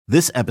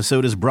This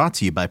episode is brought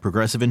to you by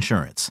Progressive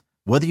Insurance.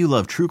 Whether you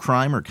love true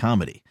crime or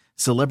comedy,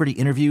 celebrity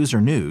interviews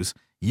or news,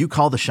 you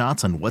call the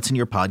shots on what's in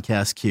your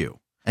podcast queue.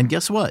 And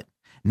guess what?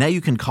 Now you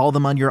can call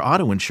them on your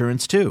auto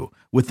insurance too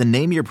with the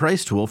Name Your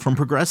Price tool from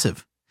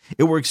Progressive.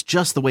 It works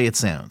just the way it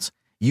sounds.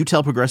 You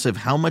tell Progressive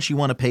how much you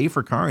want to pay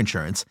for car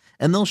insurance,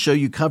 and they'll show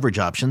you coverage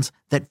options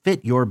that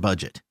fit your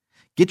budget.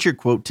 Get your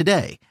quote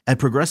today at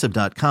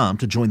Progressive.com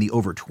to join the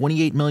over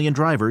 28 million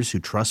drivers who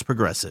trust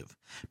Progressive.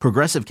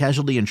 Progressive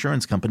Casualty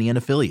Insurance Company and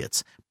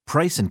Affiliates.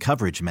 Price and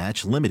coverage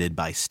match limited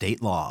by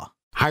state law.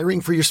 Hiring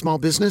for your small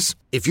business?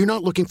 If you're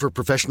not looking for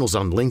professionals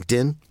on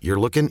LinkedIn, you're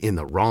looking in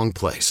the wrong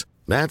place.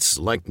 That's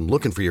like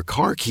looking for your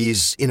car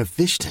keys in a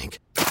fish tank.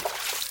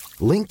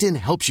 LinkedIn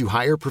helps you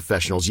hire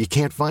professionals you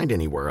can't find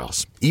anywhere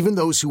else, even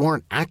those who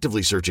aren't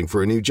actively searching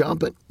for a new job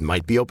but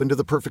might be open to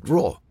the perfect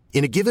role.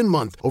 In a given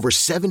month, over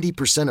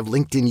 70% of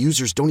LinkedIn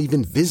users don't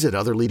even visit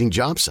other leading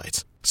job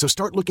sites. So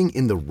start looking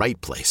in the right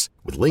place.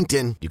 With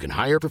LinkedIn, you can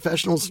hire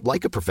professionals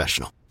like a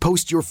professional.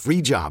 Post your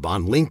free job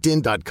on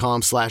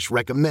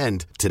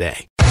linkedin.com/recommend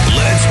today.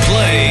 Let's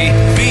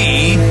play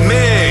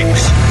B-Migs.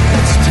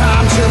 It's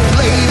time to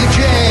play the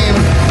game.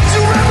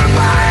 So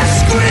everybody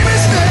scream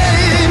his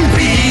name.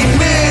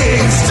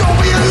 B-Migs, don't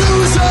be a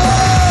loser.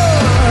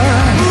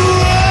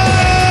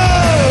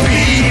 Whoa.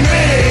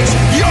 B-Migs,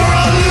 you're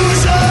a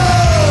loser.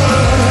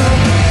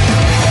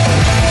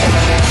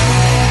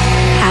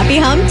 Happy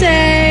Hump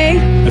Day.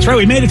 That's right,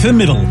 we made it to the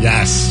middle.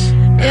 Yes.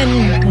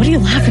 And what are you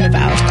laughing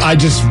about? I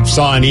just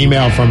saw an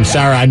email from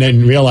Sarah. I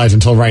didn't realize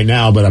until right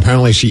now, but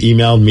apparently she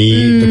emailed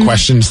me the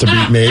questions to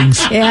beat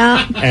Migs.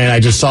 Yeah. And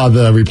I just saw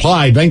the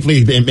reply. Thankfully,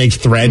 it makes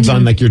threads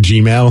on like your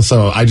Gmail.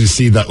 So I just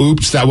see the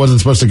oops, that wasn't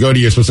supposed to go to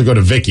you. It's supposed to go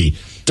to Vicky.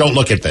 Don't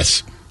look at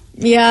this.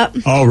 Yeah.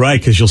 Oh, right,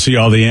 because you'll see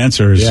all the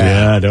answers.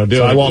 Yeah, don't do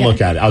so it. I won't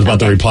look at it. I was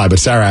about to reply, but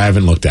Sarah, I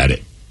haven't looked at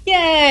it.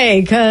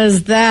 Yay,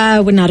 because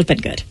that would not have been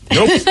good.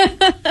 Nope.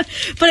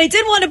 But I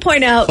did want to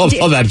point out...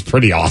 Oh, that's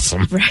pretty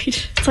awesome.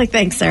 Right. It's like,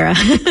 thanks, Sarah.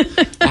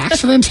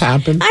 Accidents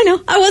happen. I know.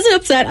 I wasn't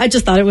upset. I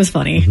just thought it was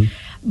funny.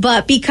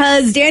 But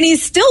because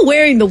Danny's still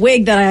wearing the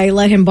wig that I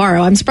let him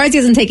borrow, I'm surprised he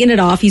hasn't taken it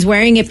off. He's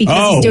wearing it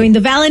because he's doing the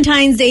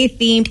Valentine's Day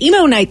themed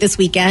emo night this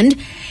weekend.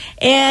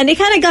 And it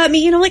kind of got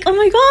me, like, oh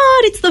my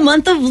God, it's the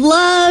month of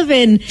love.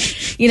 And,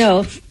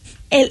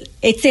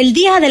 it's el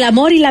día del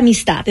amor y la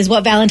amistad is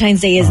what Valentine's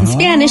Day is in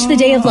Spanish, the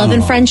day of love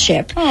and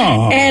friendship.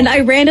 And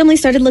I randomly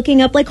started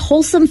looking up like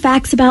wholesome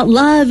facts about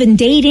love and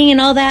dating and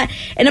all that.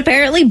 And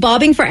apparently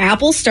bobbing for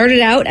apples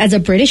started out as a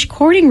British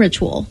courting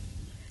ritual.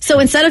 So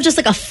instead of just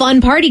like a fun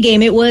party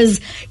game, it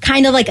was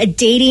kind of like a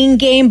dating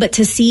game, but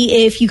to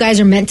see if you guys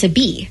are meant to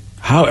be.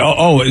 How?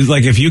 Oh, it's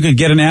like if you could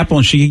get an apple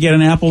and she could get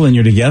an apple, then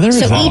you're together?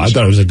 So I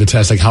thought it was like to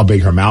test like how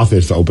big her mouth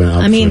is to open it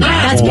up. I mean,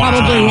 that's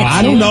probably it.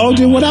 I don't know,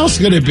 dude. What else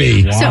could it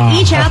be? So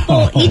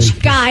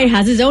each guy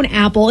has his own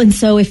apple, and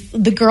so if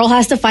the girl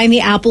has to find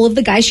the apple of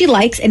the guy she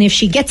likes, and if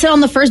she gets it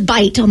on the first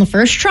bite, on the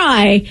first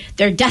try,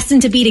 they're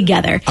destined to be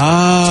together. It's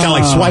kind of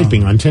like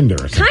swiping on Tinder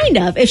or something. Kind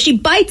of. If she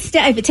bites,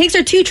 if it takes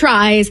her 2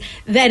 tries,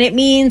 then it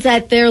means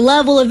that their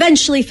love will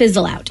eventually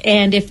fizzle out.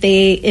 And if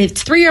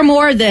it's 3 or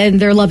more, then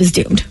their love is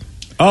doomed.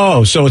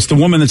 Oh, so it's the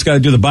woman that's got to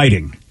do the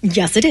biting.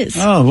 Yes, it is.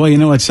 Oh,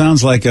 well, it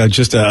sounds like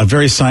just a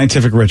very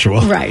scientific ritual.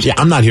 Right. Yeah,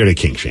 I'm not here to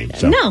kink shame.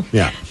 So, no.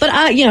 Yeah. But,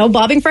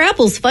 bobbing for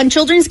apples, fun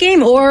children's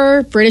game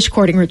or British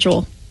courting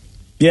ritual?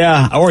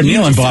 Yeah, or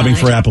kneeling bobbing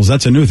for apples.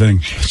 That's a new thing.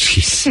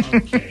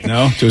 Jeez.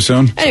 No? Too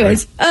soon?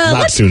 Anyways.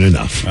 Not soon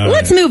enough.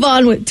 Let's move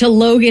on to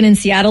Logan in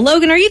Seattle.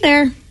 Logan, are you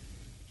there?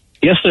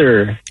 Yes,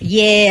 sir.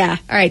 Yeah.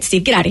 All right,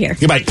 Steve, get out of here.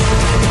 Goodbye.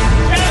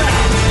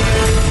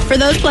 For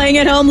those playing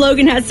at home,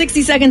 Logan has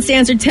 60 seconds to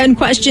answer 10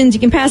 questions.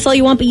 You can pass all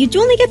you want, but you do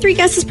only get 3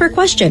 guesses per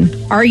question.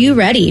 Are you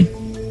ready?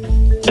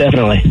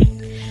 Definitely.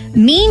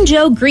 Mean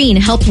Joe Green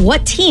helped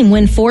what team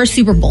win 4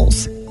 Super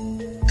Bowls?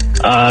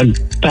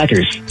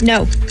 Packers.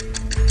 No.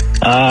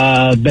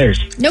 Bears.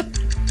 Nope.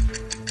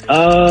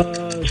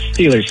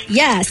 Steelers.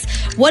 Yes.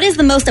 What is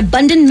the most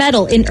abundant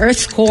metal in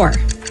Earth's core?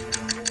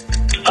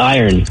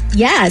 Iron.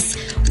 Yes.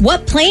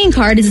 What playing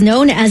card is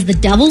known as the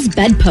Devil's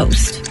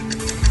Bedpost?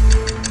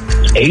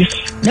 Ace.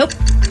 Nope.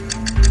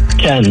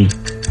 10.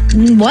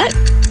 What?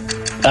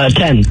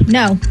 10.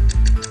 No.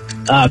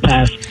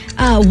 Pass.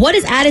 What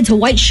is added to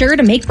white sugar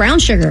to make brown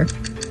sugar?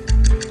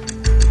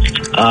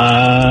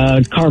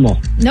 Caramel.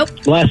 Nope.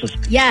 Molasses.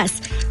 Yes.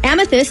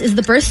 Amethyst is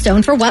the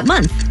birthstone for what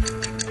month?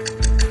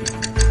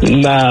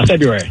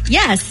 February.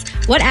 Yes.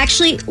 What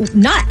actually,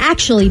 not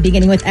actually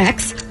beginning with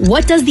X,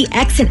 what does the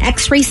X in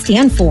X-ray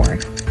stand for?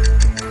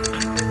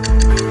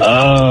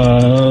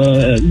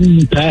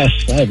 Pass.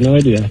 I have no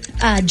idea.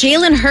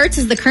 Jalen Hurts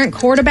is the current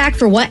quarterback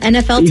for what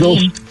NFL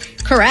Eagles. team?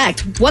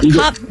 Correct. What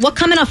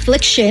common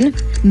affliction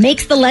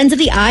makes the lens of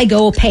the eye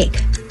go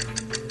opaque?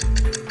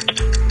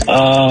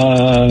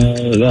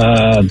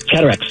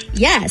 Cataracts.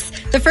 Yes.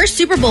 The first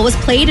Super Bowl was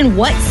played in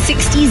what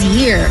 60s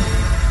year?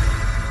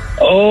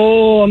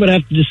 Oh, I'm going to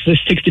have to just say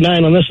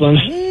 69 on this one.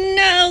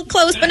 No,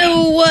 close, but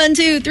no 1,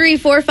 2, 3,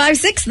 4, 5,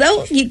 6,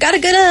 though. You got a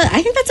good,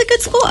 I think that's a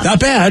good score. Not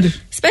bad.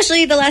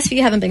 Especially the last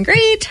few haven't been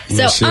great.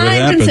 We'll see So what I'm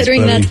happens,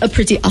 considering buddy. that's a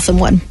pretty awesome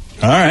one.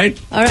 All right.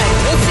 All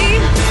right, we'll see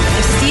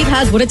if Steve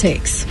has what it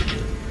takes.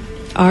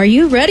 Are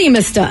you ready,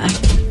 mister?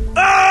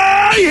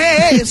 Ah,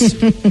 yes.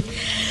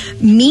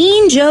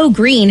 Mean Joe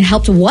Green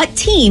helped what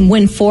team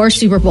win 4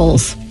 Super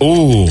Bowls?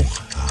 Ooh,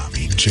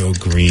 Joe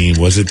Green.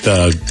 Was it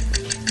the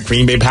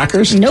Green Bay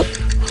Packers? Nope.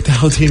 What the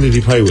hell team did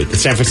he play with? The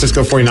San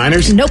Francisco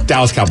 49ers? Nope.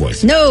 Dallas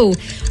Cowboys. No.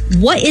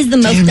 What is the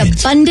most Damn it.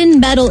 abundant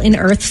metal in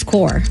Earth's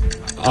core?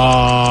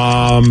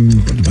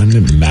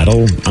 Abundant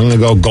metal. I'm gonna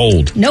go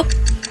gold, Nope.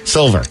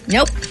 silver,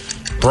 Nope.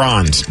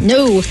 bronze.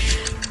 No.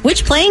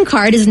 Which playing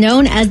card is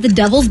known as the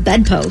Devil's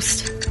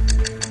Bedpost?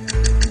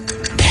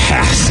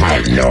 Pass. I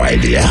have no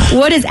idea.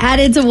 What is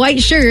added to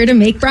white sugar to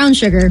make brown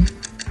sugar?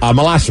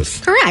 Molasses.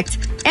 Correct.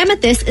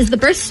 Amethyst is the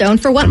birthstone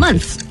for what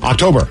month?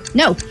 October.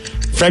 No.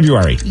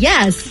 February.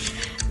 Yes.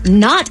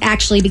 Not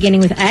actually beginning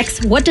with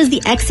X. What does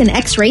the X in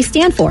X-ray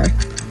stand for?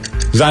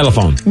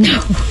 Xylophone. No.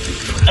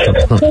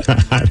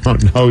 I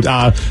don't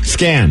know.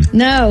 Scan.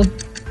 No.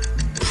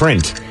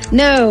 Print.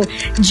 No.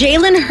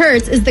 Jalen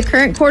Hurts is the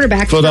current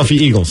quarterback. Philadelphia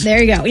Eagles.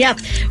 There you go. Yep.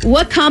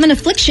 What common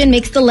affliction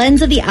makes the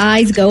lens of the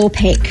eyes go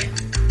opaque?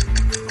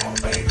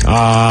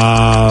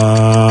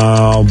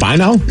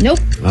 Bino? Nope.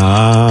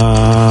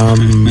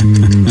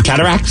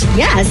 Cataracts?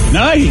 Yes.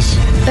 Nice.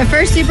 The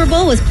first Super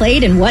Bowl was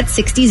played in what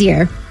 60s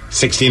year?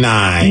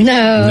 69.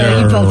 No,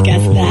 you both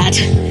guessed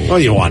that. What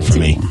do you want from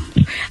me?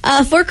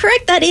 For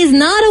correct, that is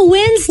not a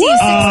win, Steve.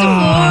 6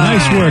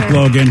 Nice work,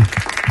 Logan.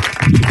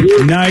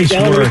 Nice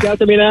Ellen reach work. out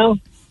to me now? to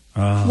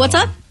 4. What's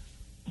up?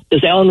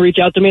 Does Ellen reach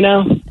out to me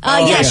now?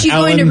 Yeah, she's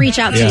going to reach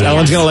out to you.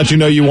 Ellen's going to let you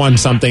know you won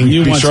something.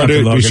 You won something,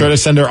 Be Logan. sure to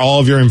send her all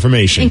of your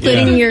information.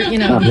 Including your,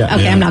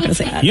 Okay, I'm not going to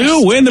say that.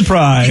 You win the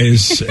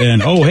prize.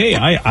 And, oh, hey,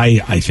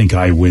 I think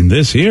I win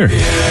this here.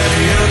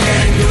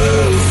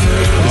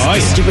 Oh,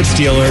 stupid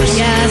Steelers.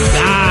 Yes.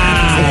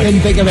 I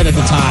couldn't think of it at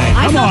the time.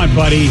 I Come thought- on,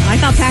 buddy. I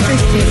thought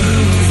Packers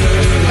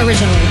too,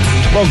 originally.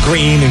 Well,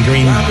 green.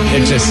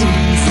 It just,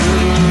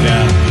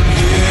 Yeah.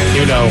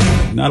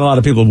 Not a lot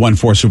of people have won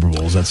 4 Super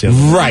Bowls. That's it.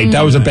 Right.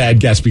 That was a bad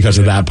guess because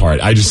of that part.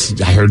 I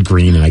heard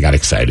green and I got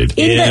excited.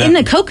 In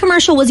the Coke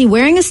commercial, was he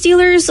wearing a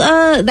Steelers,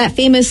 that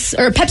famous,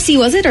 or Pepsi,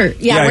 was it? Or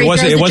where he it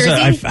throws the was.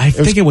 jersey? I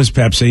think it was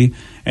Pepsi.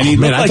 And he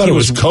looked I like thought he it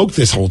was Coke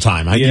this whole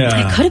time. It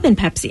could have been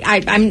Pepsi.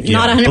 I'm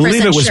not 100% I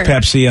believe it was sure.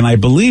 Pepsi, and I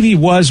believe he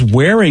was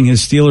wearing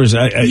his Steelers.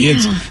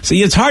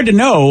 It's hard to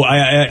know.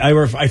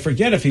 I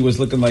forget if he was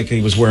looking like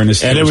he was wearing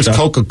his Steelers. And it was stuff.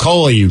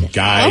 Coca-Cola, you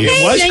guys. Okay.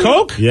 It was then-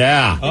 Coke.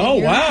 Yeah. Oh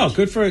wow,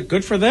 good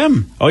for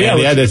them. Oh yeah,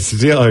 Yeah, the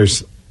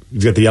Steelers.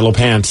 He's got the yellow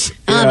pants.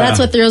 That's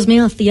what throws me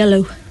off, the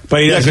yellow.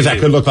 But Yeah, because that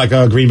could look like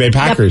a Green Bay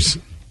Packers.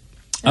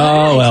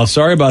 Oh well,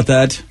 sorry about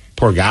that.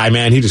 Poor guy,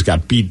 man. He just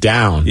got beat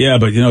down. Yeah,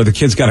 but the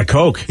kid's got a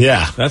Coke.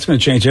 Yeah. That's going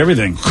to change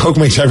everything. Coke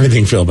makes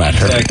everything feel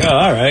better. Like, oh,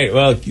 all right.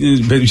 Well,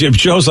 if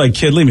Joe's like,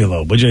 kid, leave me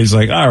alone. But Jay's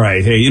like, all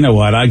right, hey, you know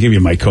what? I'll give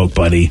you my Coke,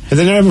 buddy. Has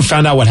anyone ever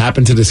found out what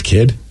happened to this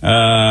kid?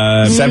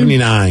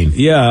 79.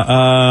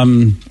 Yeah.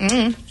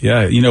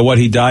 Yeah. You know what?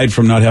 He died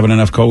from not having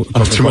enough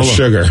Coca-Cola. Too much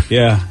sugar.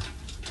 Yeah.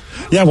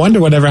 Yeah, I wonder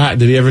whatever happened.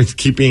 Did he ever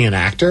keep being an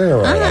actor?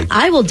 Or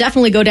I will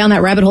definitely go down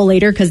that rabbit hole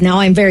later because now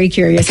I'm very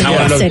curious. and I don't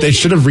know, interested. they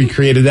should have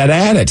recreated that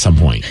ad at some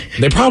point.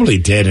 They probably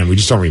did, and we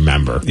just don't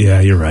remember. Yeah,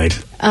 you're right.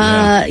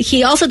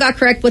 He also got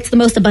correct. What's the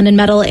most abundant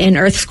metal in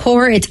Earth's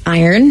core? It's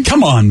iron.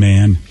 Come on,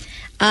 man.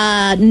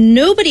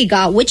 Nobody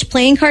got which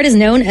playing card is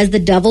known as the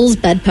Devil's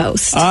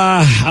Bedpost.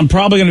 I'm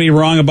probably going to be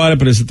wrong about it,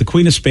 but is it the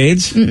Queen of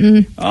Spades?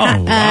 Mm-mm.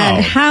 Oh,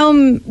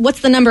 wow.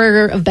 What's the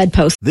number of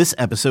bedposts? This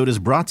episode is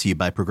brought to you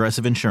by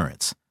Progressive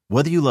Insurance.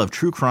 Whether you love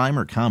true crime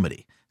or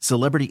comedy,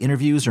 celebrity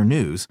interviews or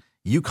news,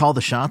 you call the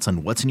shots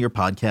on what's in your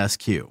podcast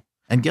queue.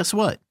 And guess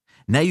what?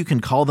 Now you can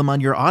call them on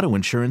your auto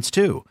insurance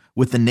too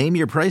with the Name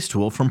Your Price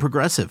tool from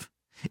Progressive.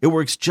 It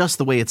works just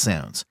the way it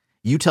sounds.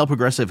 You tell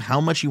Progressive how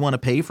much you want to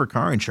pay for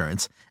car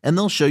insurance, and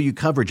they'll show you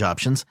coverage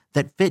options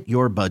that fit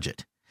your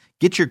budget.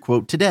 Get your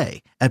quote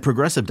today at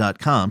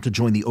Progressive.com to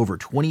join the over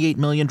 28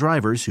 million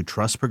drivers who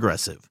trust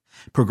Progressive.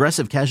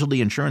 Progressive Casualty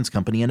Insurance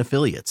Company and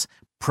Affiliates.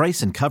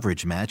 Price and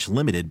coverage match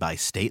limited by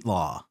state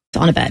law.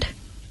 On a bed.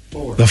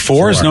 The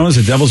 4 is known as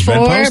the Devil's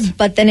Bedpost?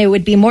 But then it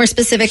would be more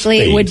specifically,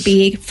 it would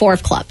be 4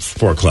 of clubs.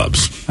 4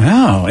 clubs.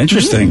 Oh,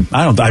 interesting.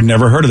 I've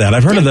never heard of that.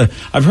 I've heard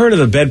of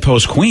the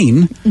Bedpost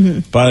Queen,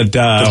 but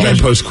The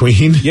Bedpost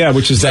Queen? yeah,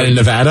 which is Is that in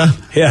Nevada?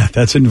 Yeah,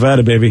 that's in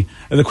Nevada, baby.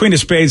 The Queen of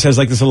Spades has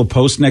like this little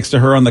post next to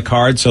her on the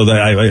card, so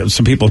that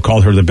some people have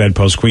called her the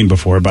Bedpost Queen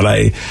before, but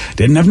I've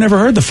never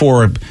heard the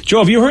 4. Joe,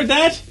 have you heard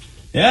that?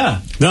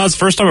 Yeah. No, it's the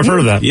first time I've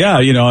heard of that. Yeah,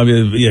 you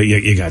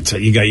got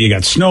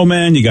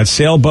snowmen, you got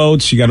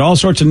sailboats, you got all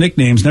sorts of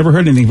nicknames. Never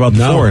heard anything about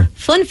the 4.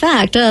 Fun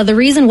fact, the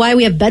reason why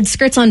we have bed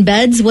skirts on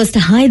beds was to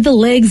hide the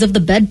legs of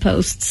the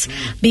bedposts,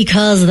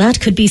 because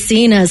that could be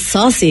seen as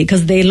saucy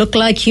because they look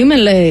like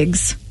human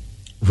legs.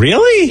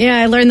 Really? Yeah,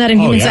 I learned that in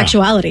human yeah.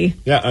 sexuality.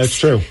 Yeah, that's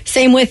true.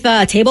 Same with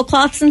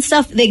tablecloths and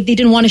stuff. They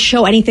didn't want to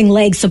show anything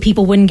legs so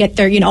people wouldn't get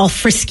their, all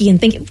frisky and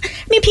think.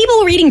 I mean,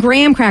 people were eating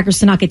graham crackers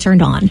to not get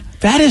turned on.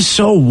 That is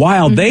so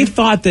wild. They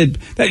thought that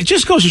it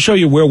just goes to show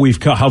you where we've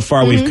come, how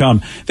far we've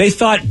come. They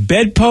thought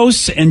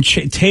bedposts and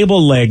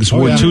table legs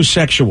were too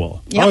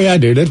sexual. Yep. Oh, yeah,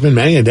 dude. There's been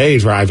many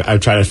days where I've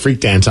tried to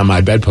freak dance on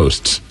my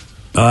bedposts.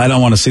 I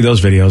don't want to see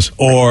those videos.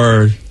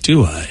 Or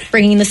do I?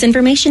 Bringing this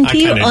information to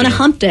you kinda on a do.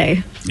 hump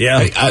day.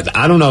 Yeah.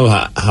 I don't know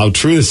how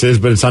true this is,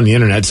 but it's on the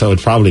internet, so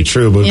it's probably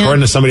true. But Yeah.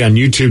 according to somebody on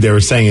YouTube, they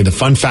were saying the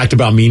fun fact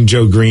about Mean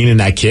Joe Green and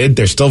that kid,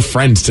 they're still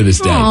friends to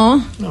this day.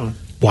 Aw.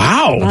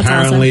 Wow. That's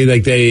Apparently,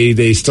 like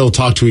they still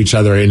talk to each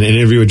other. In an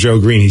interview with Joe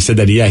Green, he said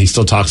that he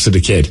still talks to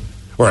the kid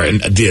or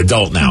the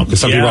adult now. Because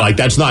some people are like,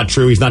 "That's not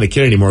true. He's not a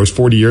kid anymore. It was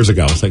 40 years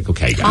ago." It's like,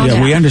 okay, guys.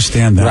 Yeah, we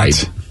understand that.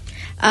 Right.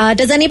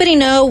 Does anybody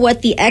know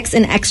what the X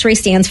in X-ray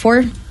stands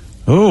for?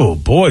 Oh,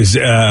 boys.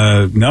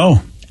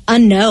 No.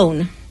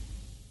 Unknown.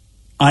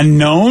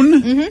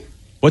 Unknown? Mm-hmm.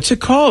 What's it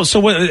called? So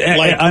what?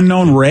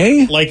 Unknown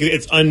ray? Like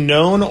it's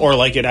unknown, or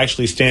like it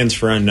actually stands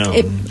for unknown.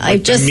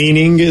 The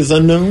meaning is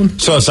unknown.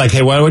 So it's like,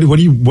 hey, what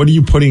are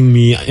you putting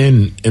me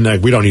in? And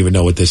like, we don't even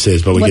know what this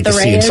is, but we What get to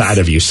the see ray is? inside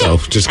of you. So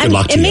just good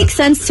luck to It you. makes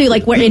sense too.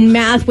 Like in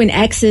math, when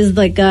X is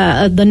like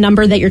the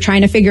number that you're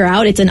trying to figure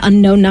out, it's an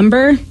unknown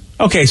number.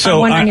 Okay, so I'm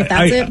wondering if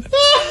that's it.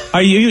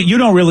 You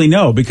don't really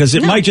know because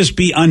it might just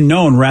be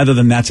unknown rather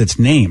than that's its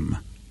name.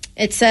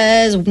 It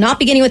says not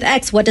beginning with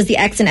X. What does the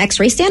X in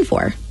X-ray stand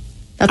for?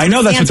 I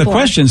know that's what the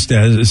question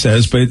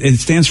says, but it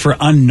stands for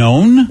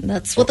unknown.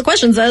 That's what the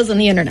question says on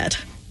the internet.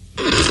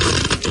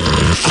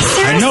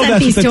 I know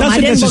that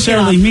doesn't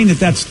necessarily mean that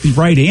that's the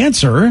right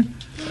answer.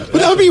 But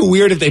that would be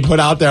weird if they put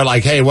out there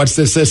like, hey, what's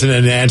this, and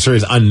then the answer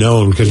is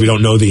unknown because we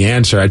don't know the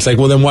answer. It's like,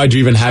 well, then why'd you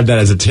even have that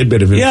as a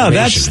tidbit of information?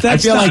 Yeah, that's I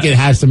feel like it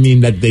has to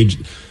mean that it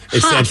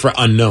stands for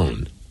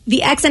unknown.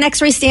 The X in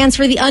X-ray stands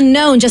for the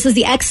unknown, just as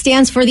the X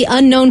stands for the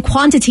unknown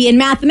quantity in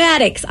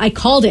mathematics. I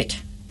called it.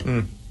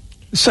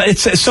 So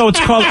it's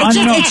called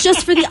unknown. It's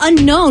just for the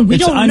unknown. We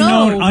don't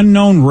know.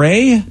 Unknown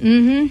ray.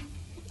 Mm-hmm.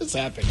 What's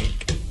happening?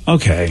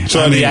 Okay.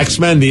 So the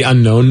X-Men, the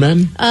unknown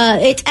men?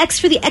 It's X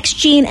for the X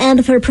gene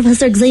and for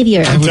Professor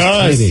Xavier.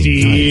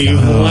 Dusty.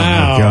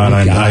 Wow. God,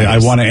 I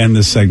want to end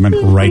this segment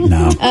right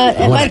now.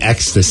 I want to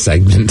X this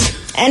segment.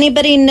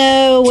 Anybody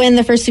know when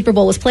the first Super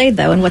Bowl was played,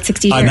 though? In what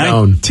 60 year?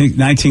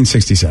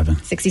 1967.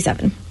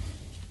 67.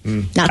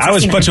 Not 69. I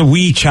was but a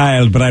wee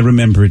child, but I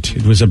remember it.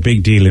 It was a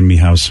big deal in me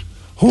house.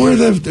 Who are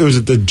was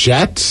it the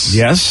Jets?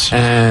 Yes.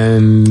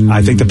 And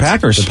I think the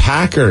Packers. The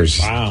Packers.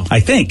 Wow. I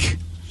think.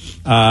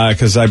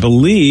 Because I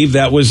believe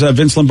that was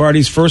Vince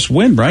Lombardi's first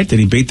win, right? Did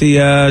he beat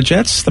the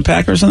Jets, the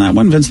Packers, on that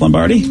one, Vince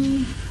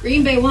Lombardi?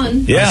 Green Bay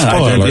won. Yeah,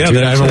 Spoiler alert,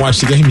 dude, I haven't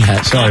watched the game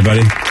yet. Sorry,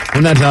 buddy.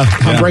 And that's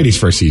Tom Brady's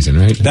first season,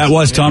 right? That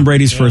was Tom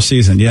Brady's first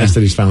season, yeah. Nice that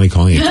he's finally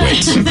calling it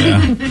quits.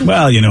 Yeah.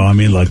 Well,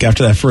 look,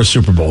 after that first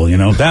Super Bowl,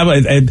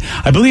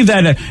 that I believe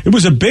that it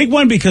was a big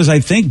one because I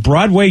think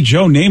Broadway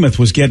Joe Namath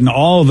was getting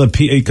all the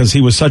because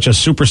he was such a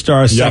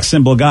superstar, sex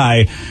symbol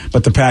guy,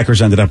 but the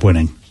Packers ended up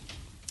winning.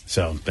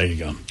 So there you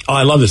go. Oh,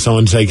 I love this.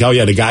 Someone's like, oh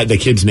yeah, the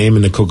kid's name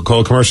in the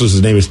Coca-Cola commercials,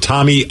 his name is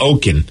Tommy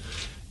Oken.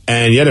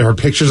 And there are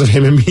pictures of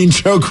him and Mean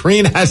Joe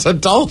Green as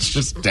adults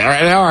just there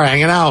right now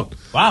hanging out.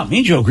 Wow,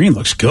 Mean Joe Green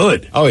looks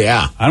good. Oh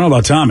yeah. I don't know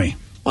about Tommy.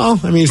 Well,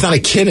 I mean, he's not a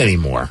kid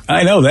anymore.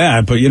 I know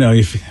that, but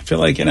you feel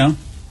like,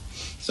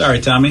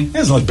 sorry, Tommy. It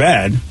doesn't look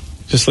bad.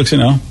 Just looks,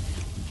 like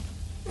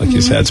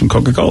he's had some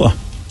Coca-Cola.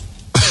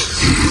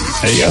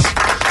 There you go.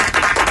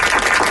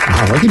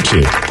 Wow, look at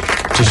you.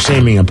 Just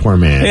shaming a poor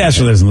man. Yeah,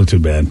 so it doesn't look too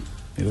bad.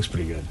 He looks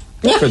pretty good.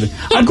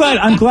 I'm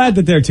glad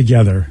that they're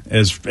together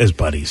as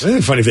buddies. It'd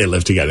be funny if they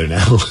lived together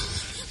now.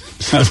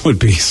 That would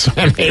be so.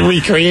 And they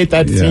recreate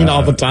that scene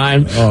all the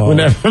time. Oh.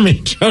 Whenever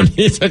Joe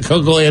needs a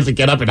Coca-Cola, he has to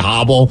get up and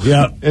hobble.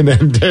 Yeah. And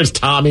then there's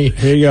Tommy.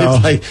 Here you go.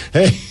 It's like,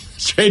 hey,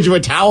 trade you a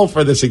towel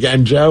for this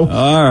again, Joe.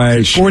 All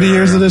right. 40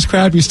 years of this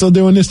crap, you still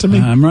doing this to me?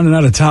 I'm running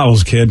out of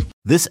towels, kid.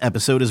 This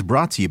episode is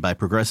brought to you by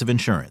Progressive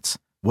Insurance.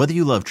 Whether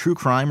you love true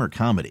crime or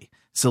comedy,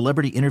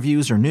 celebrity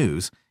interviews or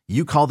news,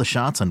 you call the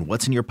shots on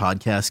what's in your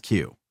podcast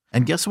queue.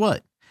 And guess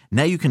what?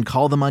 Now you can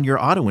call them on your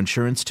auto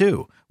insurance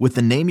too with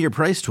the Name Your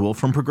Price tool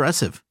from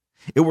Progressive.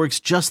 It works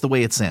just the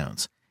way it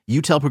sounds.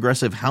 You tell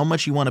Progressive how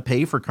much you want to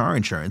pay for car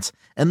insurance,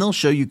 and they'll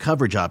show you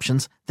coverage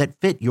options that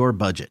fit your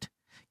budget.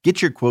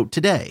 Get your quote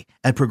today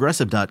at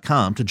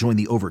Progressive.com to join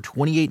the over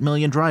 28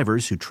 million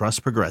drivers who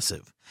trust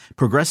Progressive.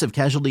 Progressive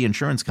Casualty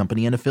Insurance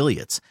Company and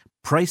Affiliates.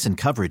 Price and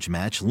coverage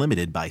match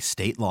limited by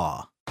state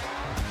law.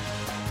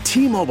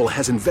 T-Mobile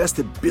has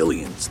invested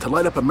billions to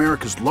light up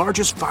America's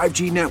largest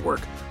 5G network,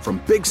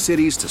 from big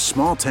cities to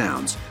small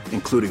towns,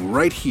 including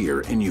right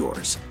here in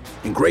yours.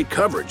 And great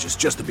coverage is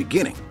just the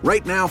beginning.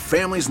 Right now,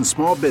 families and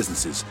small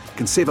businesses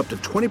can save up to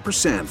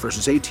 20%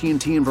 versus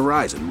AT&T and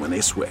Verizon when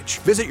they switch.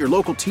 Visit your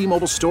local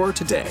T-Mobile store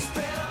today.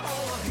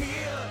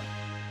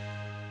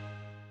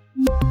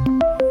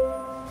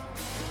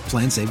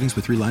 Plan savings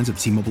with 3 lines of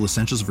T-Mobile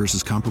Essentials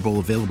versus comparable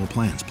available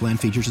plans. Plan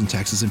features and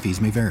taxes and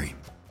fees may vary.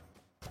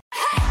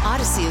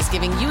 Odyssey Odyssey is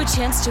giving you a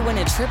chance to win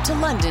a trip to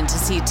London to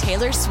see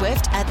Taylor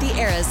Swift at the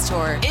Eras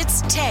Tour.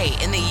 It's Tay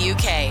in the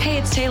UK. Hey,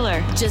 it's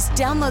Taylor. Just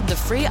download the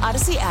free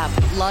Odyssey app,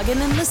 log in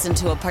and listen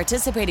to a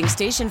participating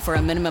station for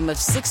a minimum of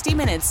 60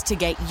 minutes to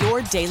get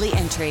your daily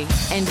entry.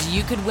 And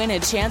you could win a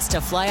chance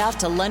to fly off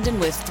to London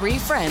with 3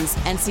 friends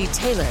and see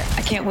Taylor.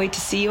 I can't wait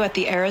to see you at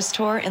the Eras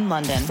Tour in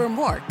London. For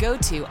more, go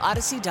to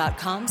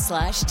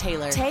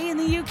odyssey.com/Taylor. Tay in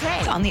the UK.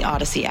 It's on the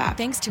Odyssey app.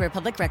 Thanks to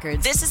Republic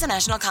Records. This is a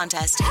national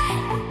contest.